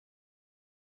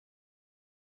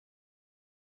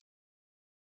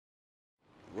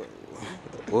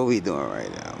What we doing right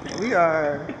now, man? We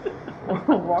are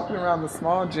walking around the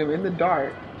small gym in the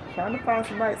dark, trying to find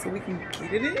some light so we can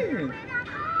get it in.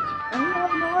 And we have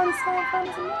no idea how to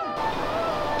find some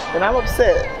light. And I'm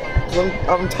upset.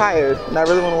 I'm tired and I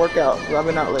really want to work out, but I've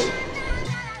been out late.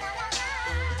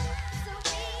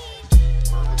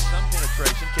 With some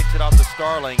penetration, kicks it off to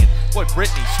Starling, and what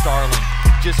Brittany Starling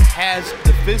just has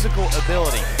the physical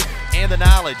ability and the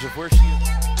knowledge of where she is.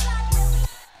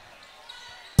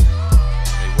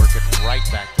 They work it right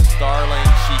back to Starling.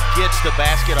 She gets the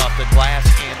basket off the glass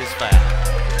and is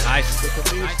fouled. Nice.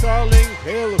 Brittany Starling,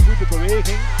 hele goede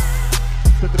beweging.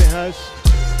 Punt er in huis.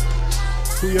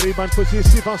 Goede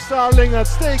reboundpositie van Starling,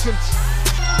 uitstekend.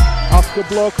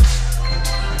 Afgeblokt.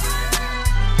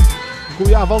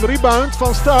 Goede aanval rebound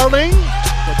van Starling.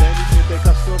 Dat hij niet meer bij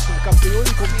Castor van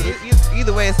Campioni komt terug.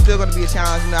 Either way, it's still going to be a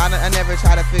challenge. You know, I never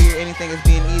try to figure anything as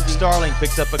being easy. Starling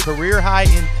picks up a career high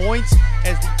in points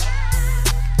as the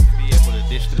be able to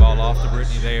dish the ball off to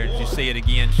Brittany there. As you see it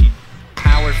again, she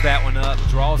powers that one up,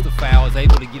 draws the foul, is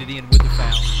able to get it in with the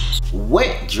foul.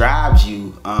 What drives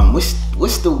you?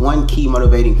 What's the one key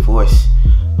motivating force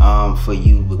for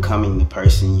you becoming the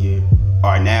person you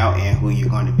are now and who you're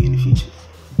going to be in the future?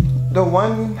 The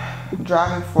one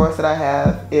driving force that I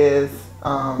have is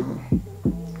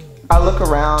I look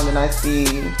around and I see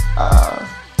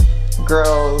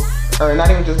girls, or not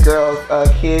even just girls,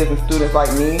 kids and students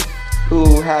like me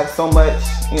who have so much,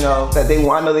 you know, that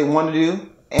I know they want to do,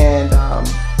 and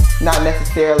not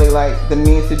necessarily like the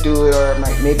means to do it, or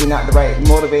like maybe not the right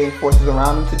motivating forces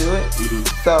around them to do it.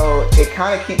 So it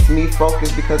kind of keeps me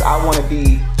focused because I want to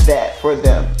be that for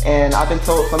them. And I've been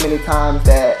told so many times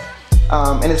that,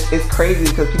 and it's crazy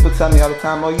because people tell me all the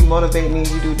time, oh, you motivate me,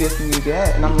 you do this and you do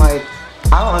that. And I'm like,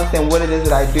 I don't understand what it is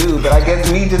that I do, but I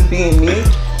guess me just being me,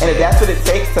 and if that's what it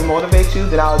takes to motivate you,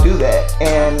 then I'll do that.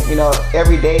 And, you know,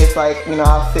 every day it's like, you know,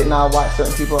 I'll sit and I'll watch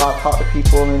certain people, I'll talk to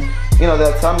people, and, you know,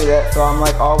 they'll tell me that. So I'm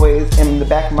like always in the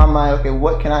back of my mind, okay,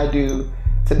 what can I do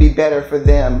to be better for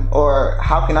them? Or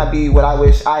how can I be what I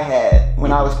wish I had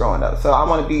when I was growing up? So I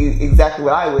want to be exactly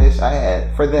what I wish I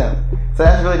had for them. So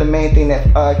that's really the main thing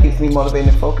that keeps me motivated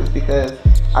and focused, because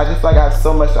I just feel like I have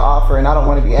so much to offer and I don't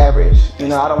want to be average. You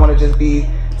know, I don't want to just be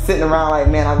sitting around like,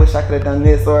 man, I wish I could have done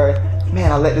this, or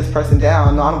man, I let this person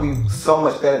down. No, I want to be so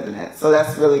much better than that. So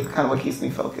that's really kind of what keeps me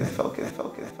focused.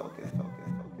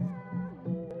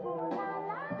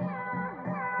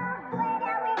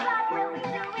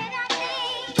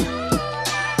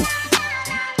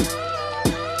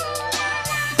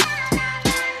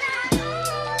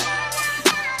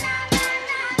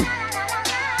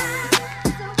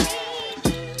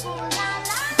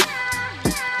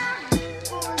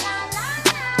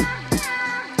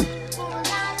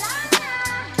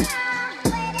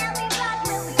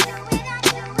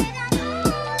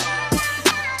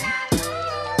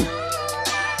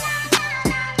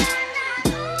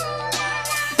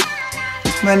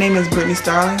 My name is Brittany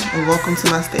Starling, and welcome to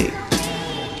my state.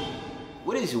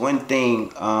 What is one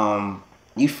thing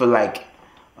you feel like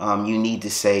you need to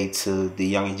say to the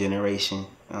younger generation?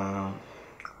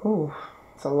 Ooh,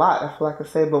 it's a lot I feel like I could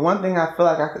say, but one thing I feel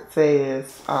like I could say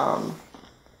is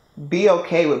be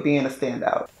okay with being a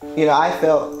standout. You know, I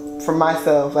felt for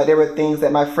myself like there were things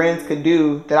that my friends could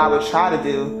do that I would try to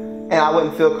do, and I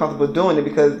wouldn't feel comfortable doing it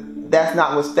because that's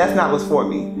not what's for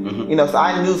me. You know, so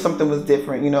I knew something was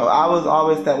different. You know, I was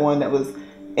always that one that was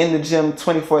in the gym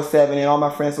 24/7, and all my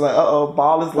friends were like, "Uh-oh,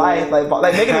 ball is life," like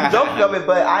making a joke of it.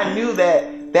 But I knew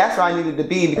that that's where I needed to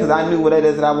be because I knew what it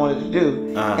is that I wanted to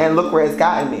do, and look where it's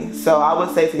gotten me. So I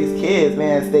would say to these kids,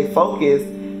 man, stay focused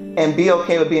and be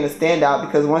okay with being a standout,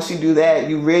 because once you do that,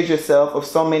 you rid yourself of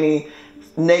so many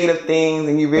negative things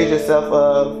and you rid yourself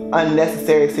of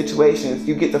unnecessary situations.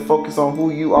 You get to focus on who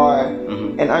you are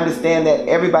and understand that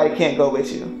everybody can't go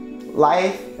with you.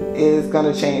 Life is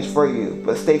going to change for you,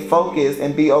 but stay focused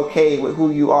and be okay with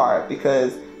who you are,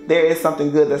 because there is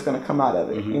something good that's going to come out of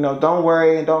it. You know, don't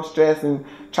worry and don't stress and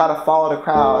try to follow the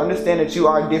crowd. Understand that you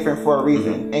are different for a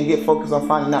reason and get focused on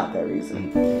finding out that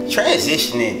reason.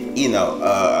 Transitioning, you know,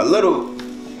 a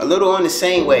little on the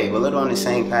same wave, a little on the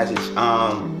same passage.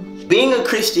 Being a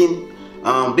Christian,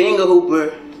 being a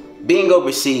hooper, being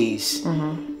overseas,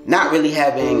 not really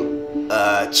having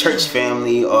a church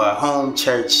family or a home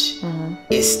church,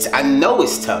 I know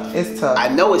it's tough. It's tough. I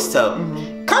know it's tough.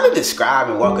 Kind of describe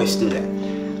and walk us through that.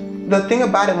 The thing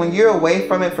about it, when you're away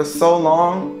from it for so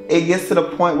long, it gets to the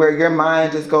point where your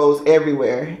mind just goes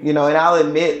everywhere, you know. And I'll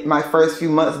admit, my first few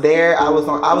months there, I was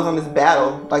on this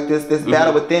battle, like this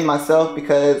battle within myself,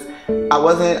 because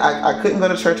I couldn't go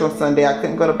to church on Sunday. I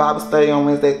couldn't go to Bible study on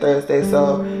Wednesday, Thursday.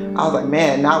 So I was like,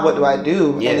 man, now what do I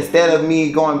do? Yeah. And instead of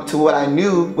me going to what I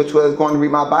knew, which was going to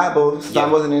read my Bible, since I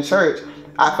wasn't in church,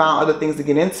 I found other things to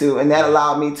get into, and that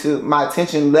allowed me to, my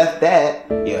attention left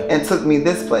that and took me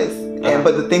this place. And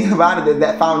but the thing about it is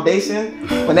that foundation,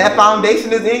 when that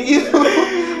foundation is in you,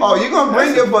 oh, you're gonna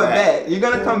bring your butt back. You're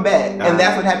gonna come back. And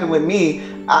that's what happened with me.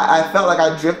 I felt like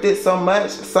I drifted so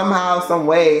much, somehow, some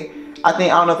way. I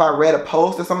don't know if I read a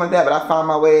post or something like that, but I found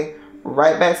my way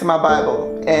right back to my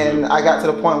Bible. And I got to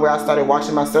the point where I started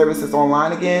watching my services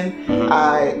online again.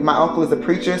 My uncle is a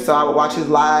preacher, so I would watch his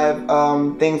live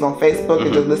things on Facebook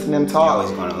and just listen to him talk.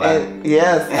 And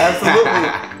yes,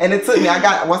 absolutely. And it took me,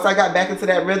 once I got back into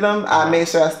that rhythm, I made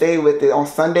sure I stayed with it on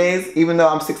Sundays. Even though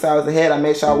I'm 6 hours ahead, I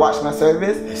made sure I watched my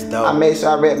service. I made sure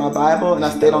I read my Bible, and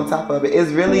I stayed on top of it.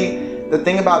 It's really, the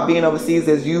thing about being overseas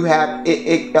is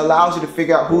it allows you to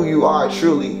figure out who you are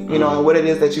truly, you know, and what it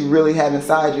is that you really have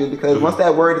inside you. Because once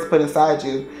that word is put inside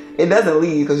you, it doesn't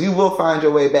leave, because you will find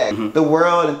your way back. The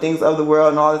world and things of the world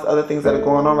and all these other things that are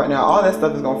going on right now, all that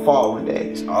stuff is going to fall one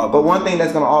day. But one thing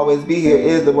that's going to always be here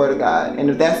is the word of God. And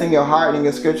if that's in your heart and in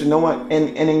your scripture, no one,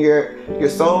 and in your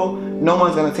soul, no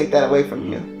one's going to take that away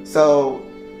from you. So,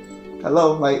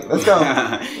 hello, like, let's go.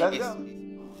 Let's go.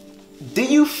 Do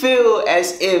you feel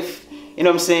as if, you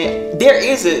know what I'm saying, there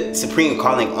is a supreme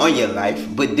calling on your life,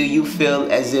 but do you feel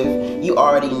as if you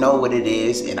already know what it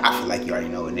is? And I feel like you already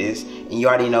know what it is, and you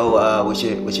already know what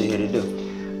you're here to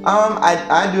do.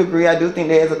 I do agree. I do think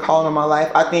there is a calling on my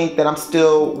life. I think that I'm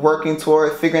still working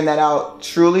toward figuring that out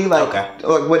truly, like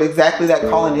what exactly that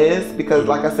calling is, because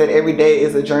like I said, every day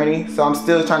is a journey. So I'm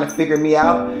still trying to figure me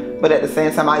out. But at the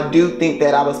same time, I do think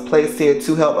that I was placed here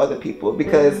to help other people,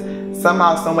 because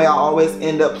somehow, some way, I always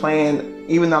end up playing,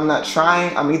 even though I'm not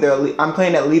trying, I'm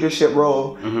playing that leadership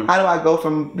role. How do I go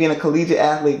from being a collegiate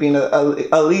athlete, being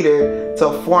a leader, to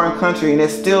a foreign country, and they're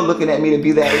still looking at me to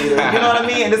be that leader? You know what I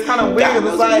mean? And it's kind of weird.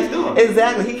 It's like,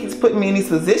 exactly, he keeps putting me in these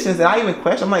positions, and I even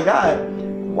question, I'm like, God,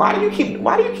 why do you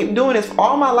keep doing this?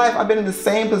 All my life, I've been in the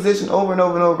same position over and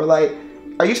over and over. Like,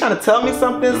 are you trying to tell me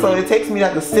something? So it takes me to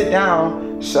have to sit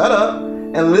down, shut up,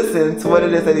 and listen to what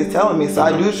it is that he's telling me. So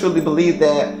I do truly believe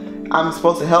that I'm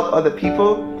supposed to help other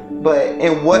people, but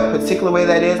in what particular way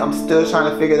that is, I'm still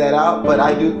trying to figure that out. But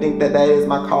I do think that is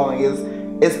my calling.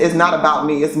 It's not about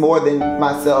me. It's more than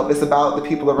myself. It's about the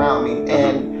people around me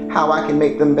and how I can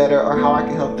make them better, or how I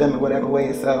can help them in whatever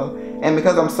way. So, and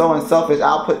because I'm so unselfish,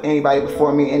 I'll put anybody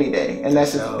before me any day, and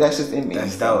that's just in me.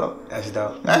 That's dope. That's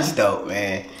dope. That's dope,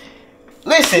 man.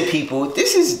 Listen, people,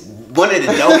 this is one of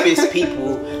the dopest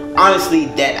people, honestly,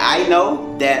 that I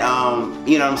know, that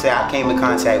you know what I'm saying, I came in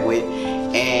contact with.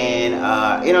 And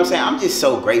you know what I'm saying, I'm just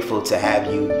so grateful to have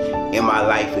you in my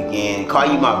life again. Call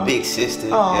you my big sister.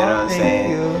 Oh, you know what I'm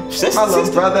saying? You.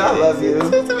 Sister, brother, I love you.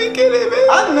 Since the beginning, man.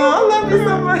 I know, I love you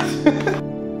so much.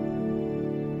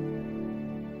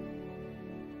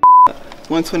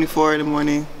 1:24 in the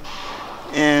morning,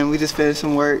 and we just finished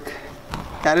some work.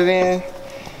 Got it in.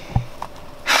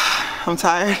 I'm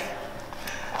tired.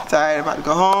 I'm about to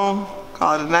go home,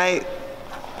 call it a night,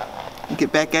 and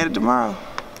get back at it tomorrow.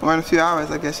 Or in a few hours,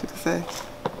 I guess you could say.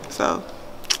 So,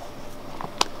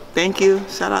 thank you.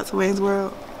 Shout out to Wayne's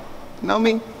World. Know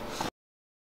me?